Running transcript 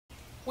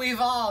We've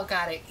all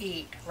got to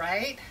eat,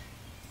 right?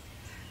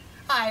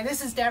 Hi,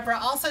 this is Deborah,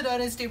 also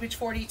known as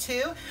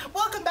Dubich42.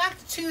 Welcome back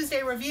to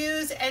Tuesday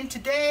Reviews, and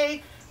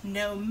today,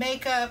 no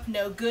makeup,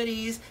 no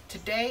goodies.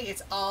 Today,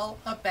 it's all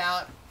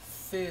about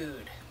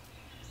food.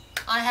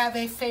 I have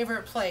a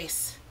favorite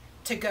place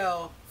to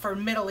go for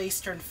Middle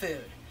Eastern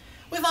food.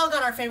 We've all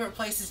got our favorite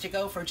places to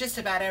go for just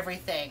about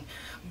everything,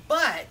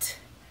 but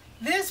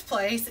this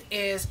place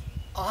is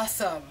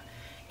awesome.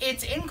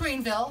 It's in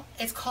Greenville.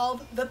 It's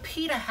called the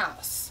Pita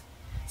House.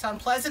 It's on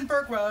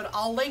Pleasantburg Road.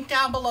 I'll link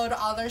down below to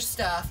all their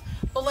stuff.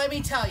 But let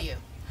me tell you,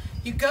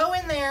 you go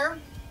in there,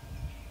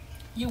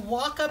 you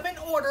walk up and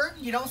order.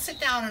 You don't sit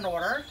down and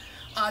order.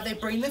 They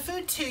bring the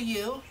food to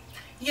you.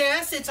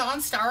 Yes, it's on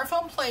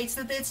styrofoam plates.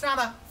 It's not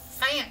a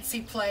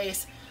fancy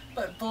place,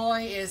 but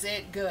boy, is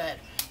it good.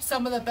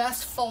 Some of the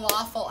best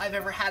falafel I've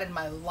ever had in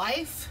my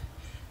life,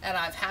 and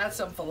I've had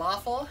some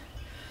falafel.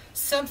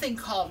 Something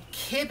called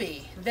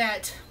kibbeh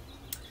that,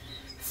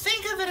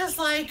 think of it as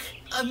like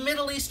a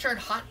Middle Eastern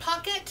Hot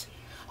Pocket,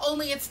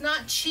 only it's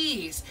not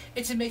cheese.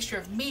 It's a mixture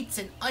of meats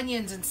and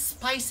onions and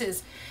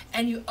spices,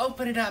 and you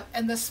open it up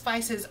and the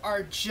spices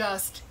are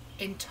just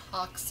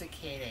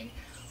intoxicating.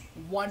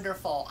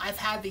 Wonderful. I've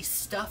had the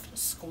stuffed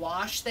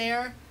squash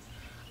there.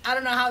 I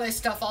don't know how they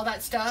stuff all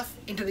that stuff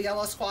into the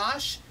yellow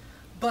squash,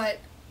 but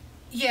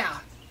yeah,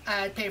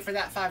 I'd pay for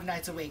that 5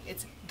 nights a week.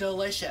 It's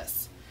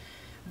delicious.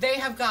 They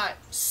have got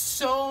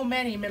so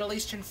many Middle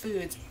Eastern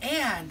foods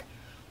and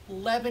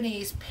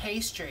Lebanese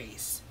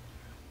pastries,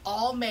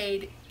 all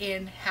made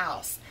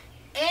in-house.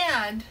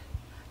 And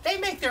they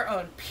make their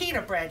own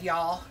pita bread,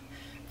 y'all.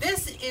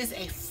 This is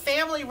a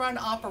family-run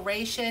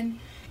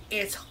operation.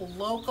 It's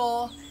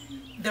local.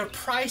 The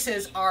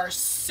prices are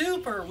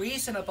super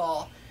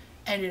reasonable,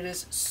 and it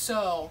is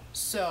so,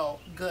 so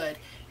good.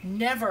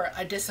 Never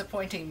a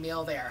disappointing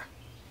meal there,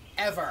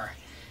 ever.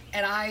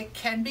 And I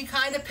can be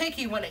kind of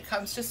picky when it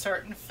comes to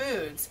certain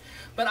foods,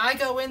 but I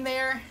go in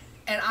there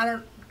and I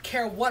don't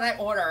care what I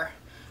order.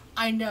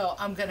 I know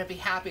I'm gonna be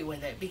happy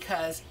with it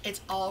because it's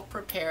all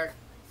prepared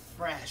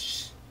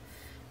fresh.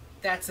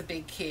 That's a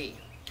big key.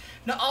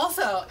 Now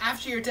also,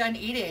 after you're done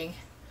eating,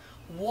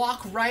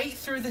 walk right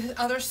through the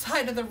other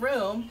side of the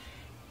room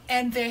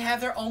and they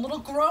have their own little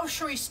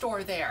grocery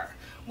store there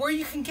where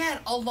you can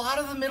get a lot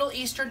of the Middle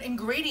Eastern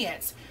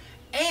ingredients.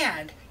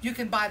 And you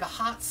can buy the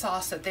hot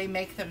sauce that they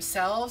make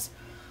themselves.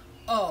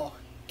 Oh,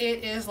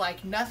 it is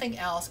like nothing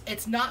else.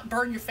 It's not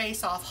burn your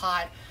face off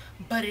hot,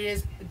 but it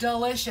is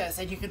delicious.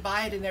 And you can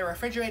buy it in their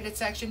refrigerated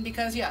section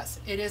because yes,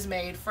 it is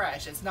made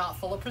fresh. It's not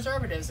full of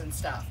preservatives and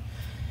stuff.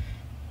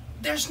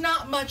 There's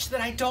not much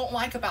that I don't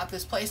like about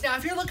this place. Now,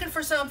 if you're looking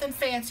for something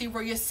fancy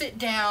where you sit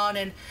down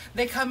and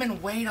they come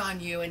and wait on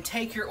you and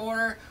take your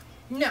order,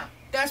 no,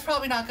 that's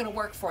probably not gonna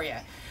work for you.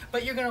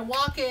 But you're gonna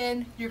walk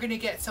in, you're gonna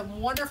get some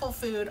wonderful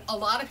food. A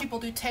lot of people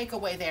do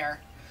takeaway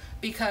there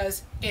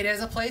because it is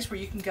a place where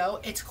you can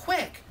go. It's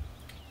quick.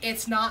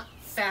 It's not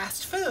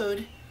fast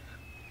food,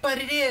 but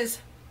it is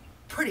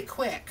pretty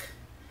quick.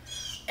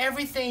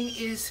 Everything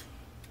is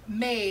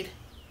made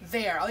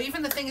there.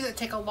 Even the things that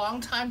take a long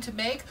time to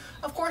make,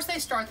 of course they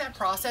start that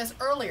process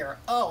earlier.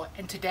 Oh,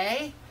 and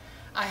today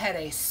I had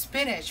a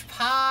spinach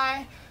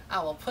pie.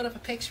 I will put up a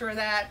picture of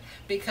that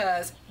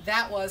because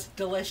that was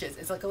delicious.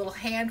 It's like a little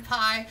hand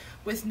pie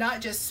with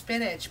not just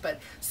spinach, but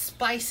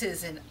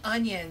spices and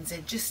onions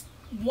and just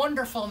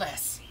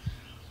wonderfulness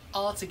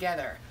all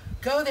together.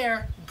 Go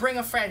there, bring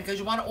a friend because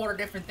you want to order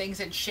different things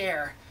and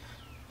share.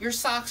 Your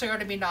socks are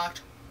going to be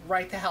knocked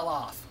right the hell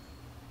off.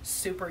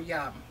 Super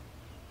yum.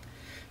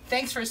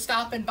 Thanks for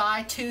stopping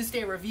by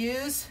Tuesday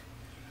Reviews.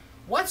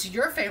 What's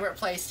your favorite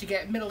place to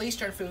get Middle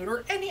Eastern food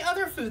or any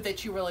other food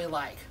that you really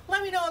like?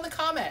 Let me know in the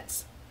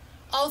comments.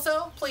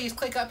 Also, please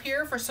click up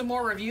here for some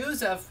more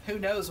reviews of who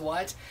knows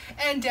what,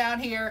 and down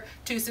here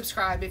to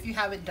subscribe if you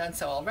haven't done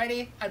so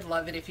already. I'd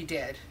love it if you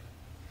did.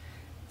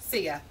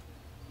 See ya.